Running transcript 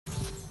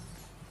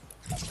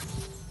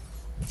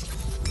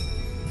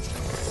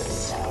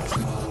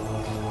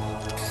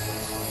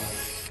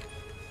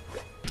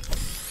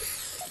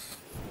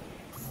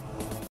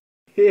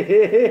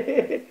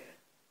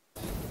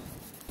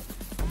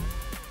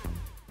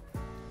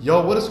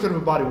Yo, what is good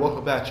everybody?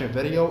 Welcome back to a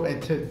video,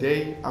 and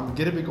today I'm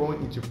gonna be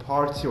going into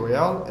part 2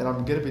 Royale, and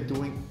I'm gonna be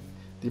doing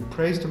the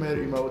praise tomato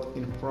emote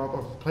in front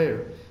of a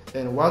player.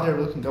 And while they're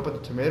looking up at the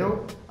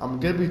tomato, I'm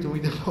gonna be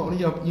doing the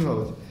pony up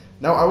emote.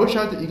 Now I wish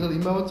I had the eagle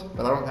emote,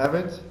 but I don't have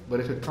it.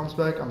 But if it comes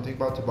back, I'm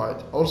thinking about to buy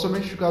it. Also,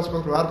 make sure you guys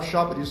go to Royale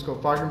shop and use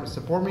code Firegamer to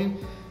support me.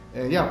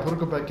 And yeah, put a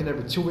code back in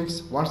every 2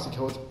 weeks. Once the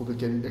code will be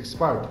getting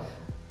expired.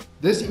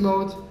 This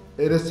emote,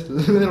 it is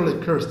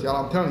literally cursed,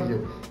 y'all. I'm telling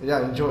you. And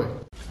yeah, enjoy.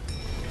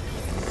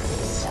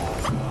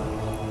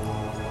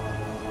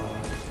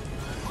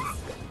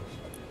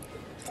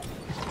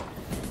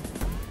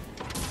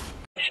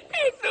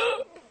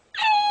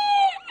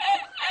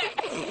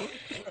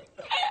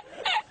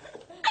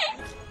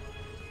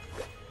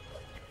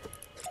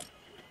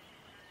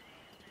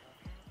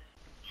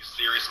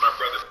 Serious, my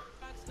brother.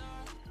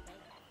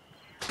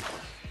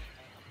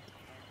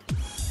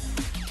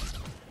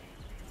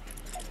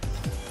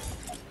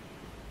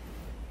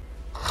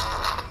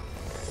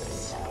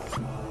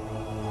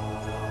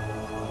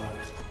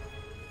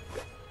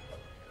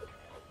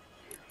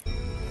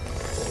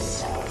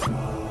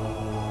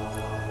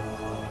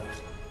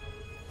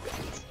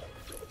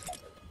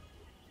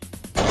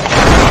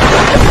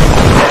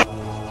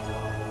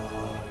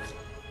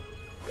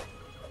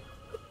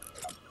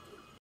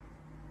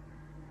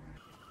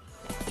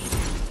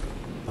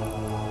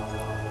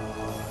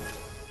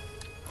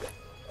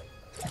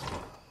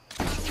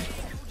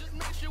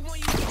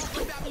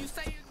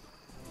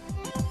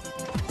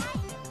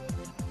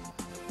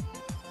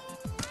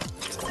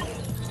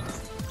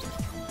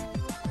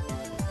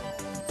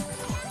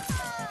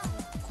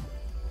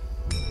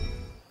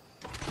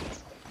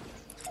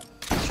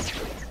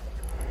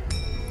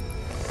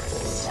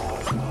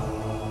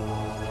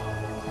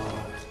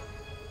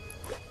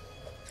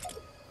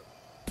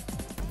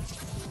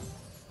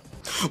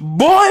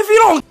 Boy, if you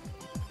don't.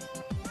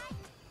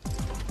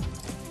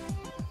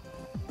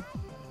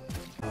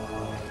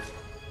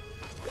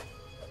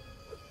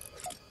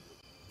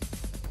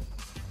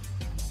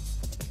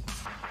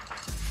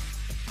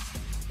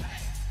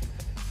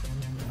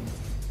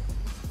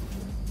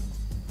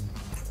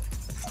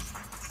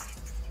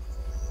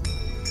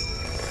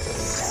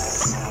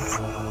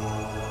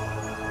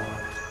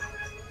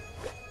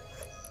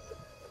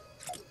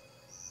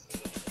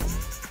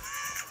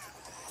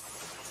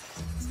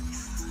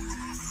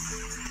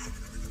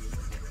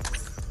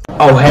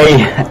 Oh, hey.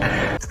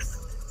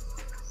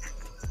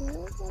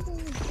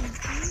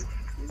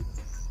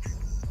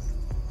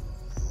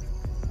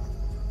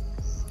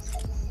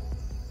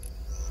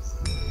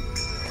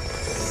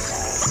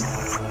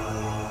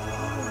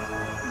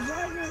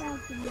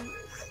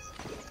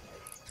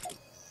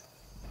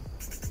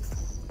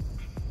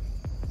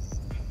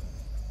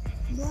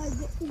 Boy,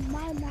 this is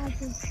my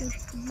magic trick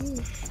to you.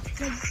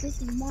 This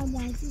is my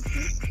magic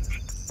trick.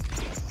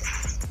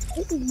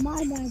 This is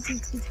my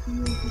magic trick to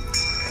you.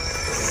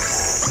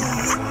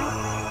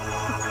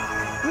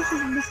 This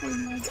is missing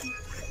magic.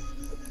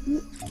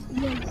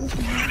 Yeah, this is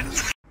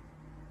magic.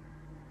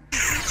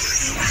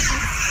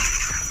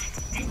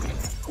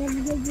 I'm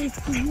gonna give this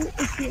to you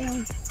if you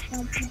are.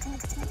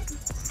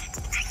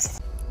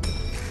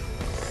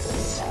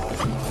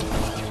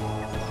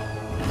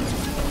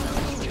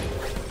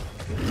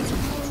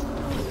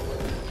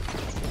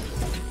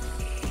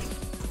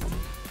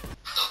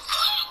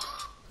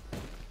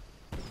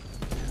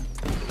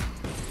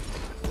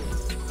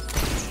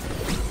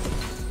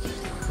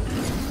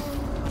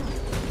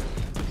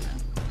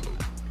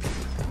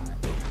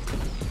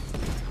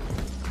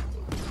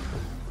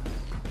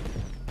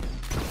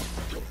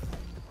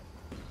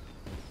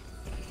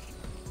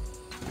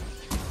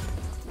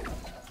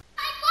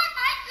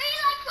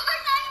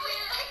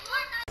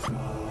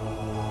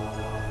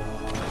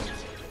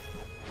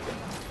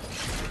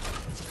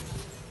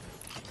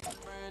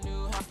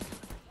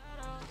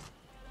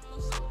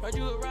 Heard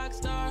you a rock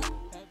star.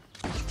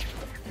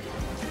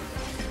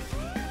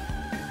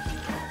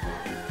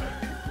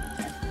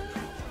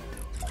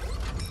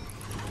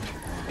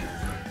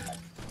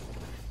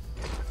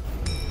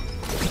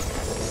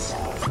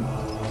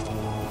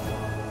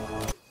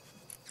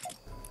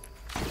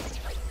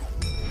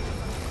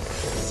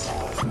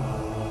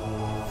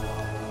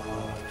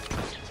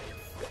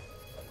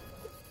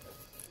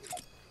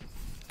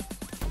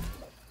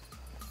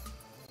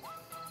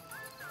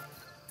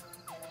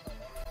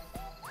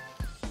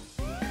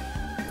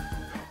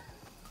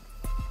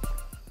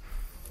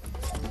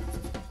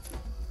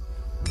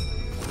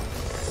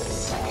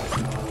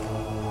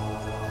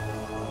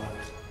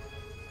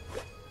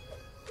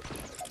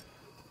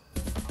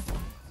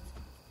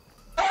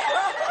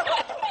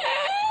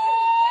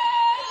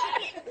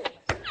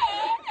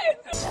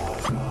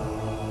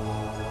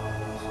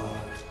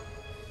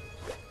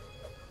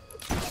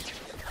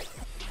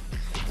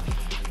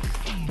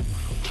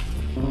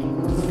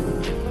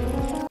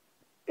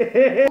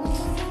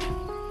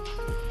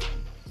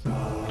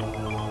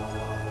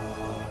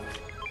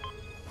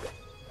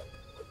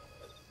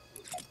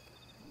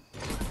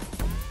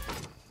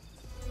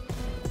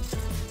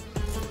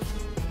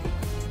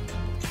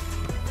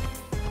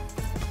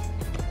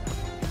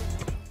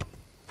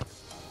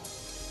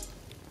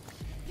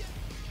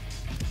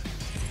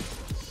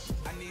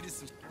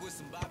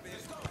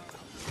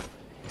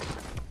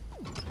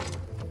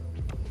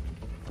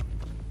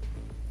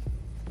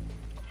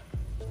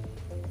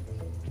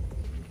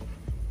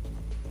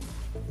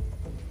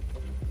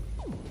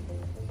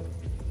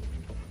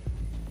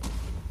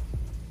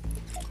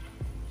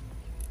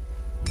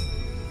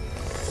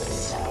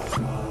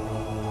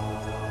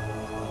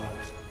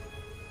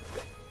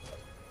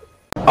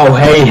 Oh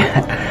hey,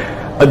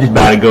 I'm just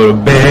about to go to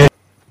bed.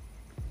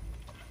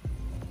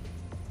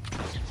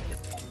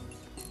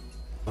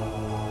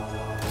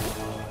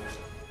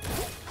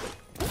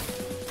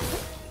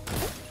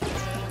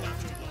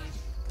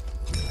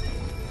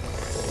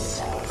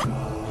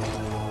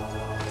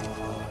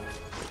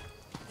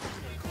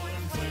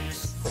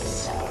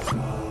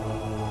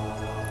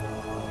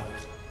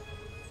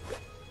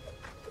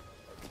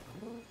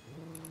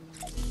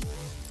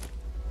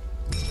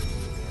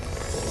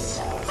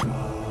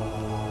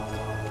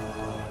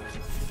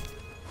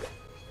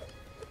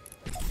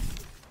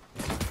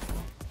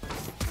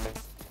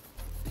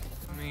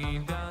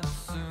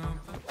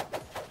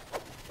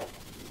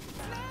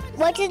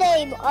 What's your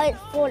name on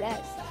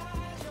Fortnite?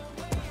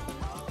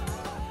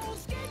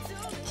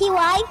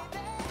 TY?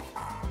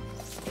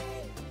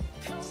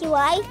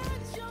 TY?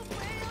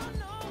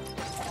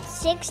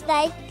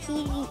 69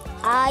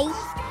 TI?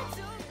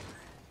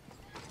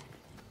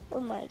 Oh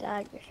my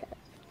god, you're shut.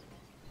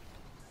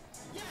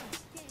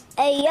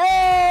 Hey yo,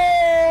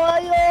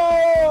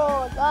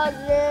 that's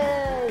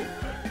it.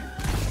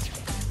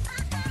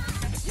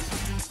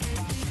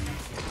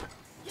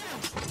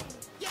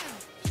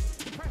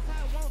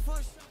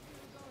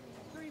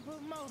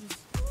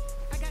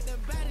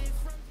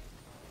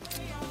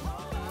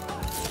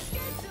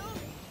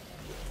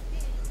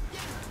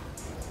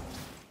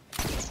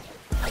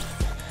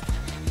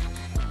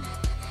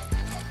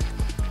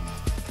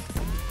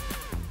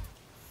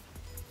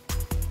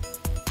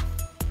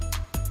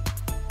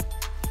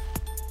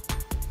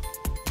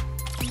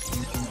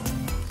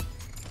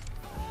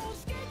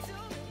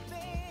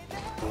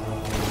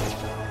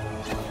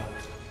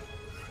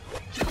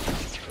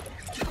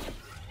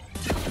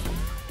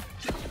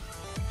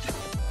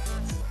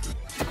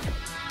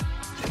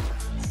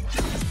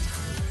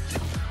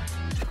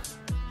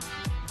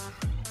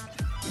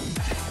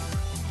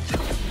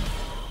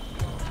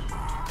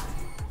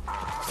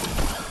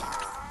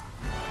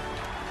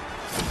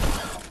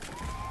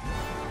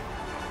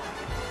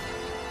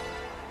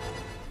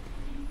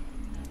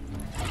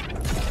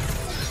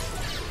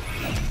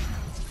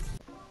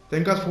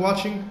 Thank you guys for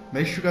watching.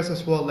 Make sure you guys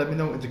as well let me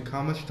know in the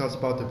comments your thoughts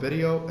about the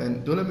video,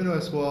 and do let me know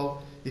as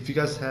well if you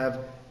guys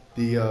have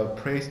the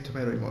praise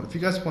tomato emote. If you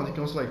guys want, you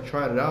can also like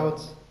try it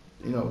out,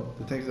 you know,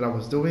 the things that I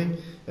was doing,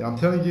 and I'm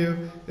telling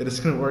you it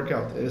is gonna work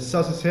out. It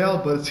sucks as hell,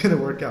 but it's gonna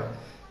work out.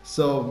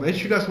 So make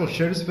sure you guys will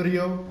share this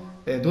video,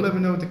 and do let me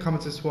know in the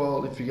comments as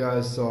well if you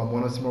guys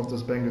want to see more of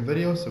those banger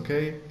videos.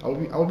 Okay,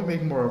 I'll be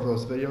making more of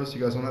those videos. You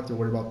guys don't have to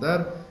worry about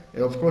that.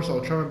 And of course I'll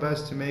try my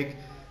best to make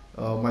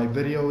my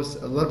videos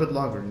a little bit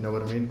longer, you know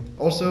what I mean?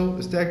 Also,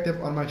 stay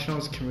active on my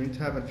channel's community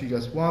tab, and if you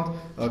guys want,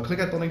 click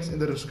at the links in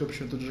the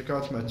description to check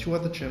out my 2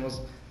 other channels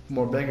for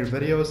more banger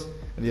videos.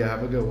 And yeah,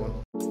 have a good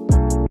one.